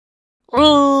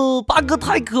八哥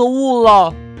太可恶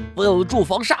了，为了住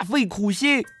房煞费苦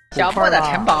心。小莫的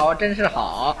城堡真是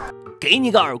好，给你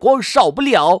个耳光少不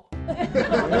了。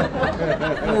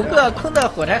5个空的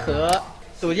火柴盒，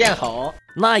组件好，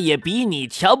那也比你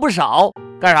强不少。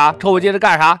干啥？瞅我接着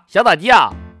干啥？想打架？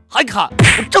还砍？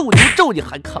我咒你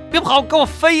还砍！别跑，给我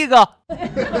飞一个！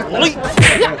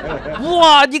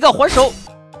哇，你敢还手？我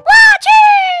去，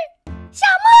小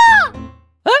莫！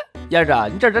哎，燕子，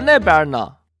你这在那边呢？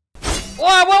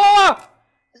哇！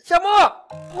小莫！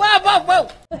哇！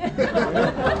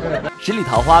十里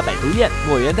桃花百毒艳，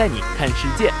墨渊带你看世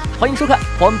界。欢迎收看《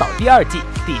荒岛》第2季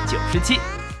第90期。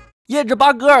燕子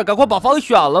八哥，赶快把房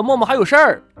选了，默默还有事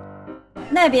儿。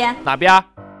那边？哪边？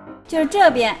就是这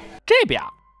边。这边？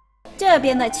这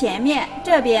边的前面，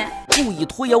这边。故意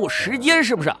拖延我时间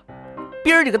是不是？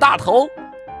憋你个大头！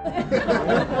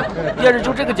燕子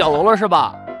就这个角楼了是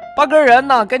吧？八哥人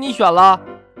呢？该你选了。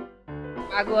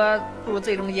八哥住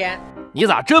最中间。你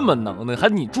咋这么能呢？还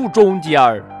你住中间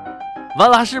儿？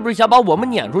完了，是不是想把我们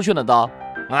撵出去呢？都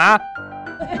啊！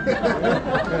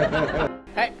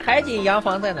海景洋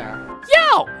房在哪儿？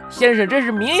哟，先生真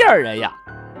是明眼人呀！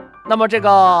那么这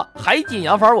个海景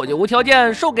洋房我就无条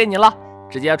件售给你了，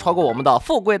直接穿过我们的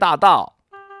富贵大道，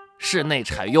室内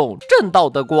采用正道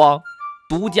的光，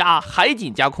独家海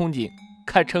景加空景，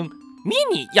堪称迷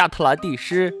你亚特兰蒂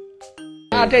斯。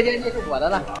啊，这间就是我的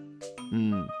了。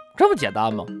这么简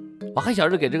单吗？我还想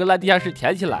着给这个烂地下室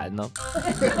填起来呢。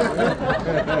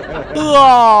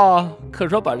可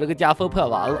说把这个家分配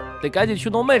完了，得赶紧去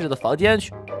弄妹子的房间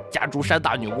去。家住山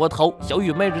大女魔头，小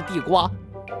雨妹子地瓜，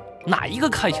哪一个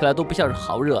看起来都不像是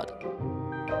好惹的。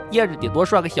叶子顶多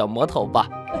算个小魔头吧。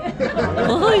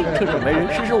嘿，趁着没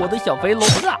人试试我的小肥龙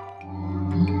啊！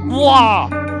哇，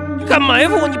你敢埋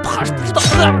伏我，你怕是不知道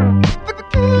的。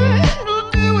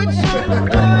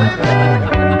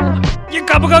你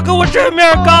敢不敢跟我正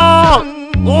面刚？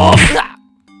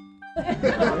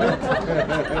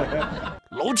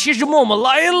龙骑士默默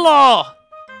来了，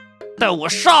带我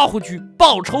杀回去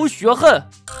报仇雪恨。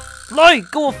来，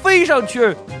给我飞上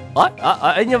去！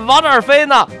你往哪儿飞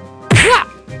呢？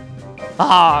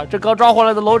这刚抓回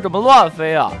来的龙怎么乱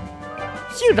飞啊？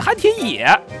性质还挺野。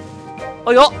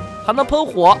哎呦，还能喷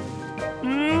火，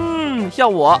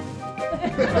像我。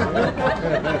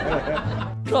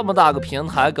这么大个平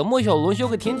台，给莫小龙修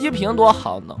个停机坪多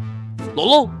好呢！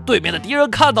龙，对面的敌人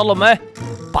看到了没？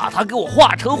把他给我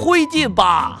化成灰烬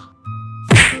吧！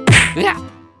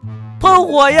喷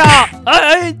火呀！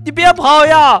你别跑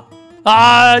呀！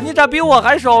你咋比我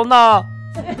还熟呢？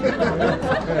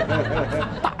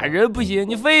打人不行，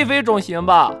你飞一飞总行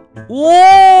吧？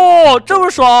这么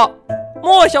爽！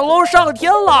莫小龙上天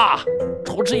了！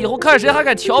从此以后看谁还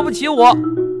敢瞧不起我！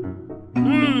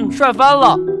帅翻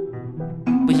了！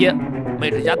不行，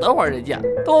妹子家等会儿人家，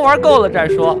等我玩够了再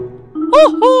说。